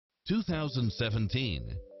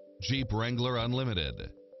2017 Jeep Wrangler Unlimited.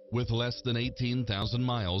 With less than 18,000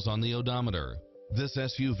 miles on the odometer, this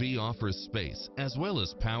SUV offers space as well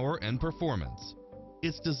as power and performance.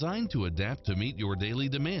 It's designed to adapt to meet your daily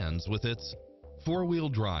demands with its four-wheel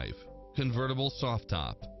drive, convertible soft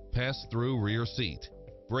top, pass-through rear seat,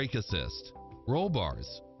 brake assist, roll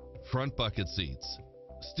bars, front bucket seats,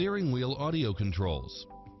 steering wheel audio controls,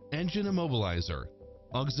 engine immobilizer,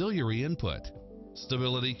 auxiliary input,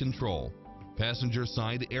 stability control, passenger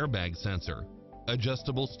side airbag sensor,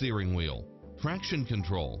 adjustable steering wheel, traction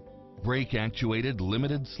control, brake actuated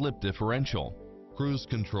limited slip differential, cruise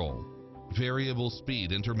control, variable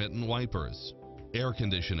speed intermittent wipers, air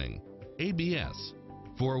conditioning, ABS,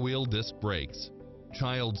 four-wheel disc brakes,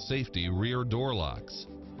 child safety rear door locks.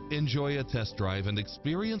 Enjoy a test drive and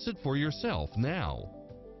experience it for yourself now.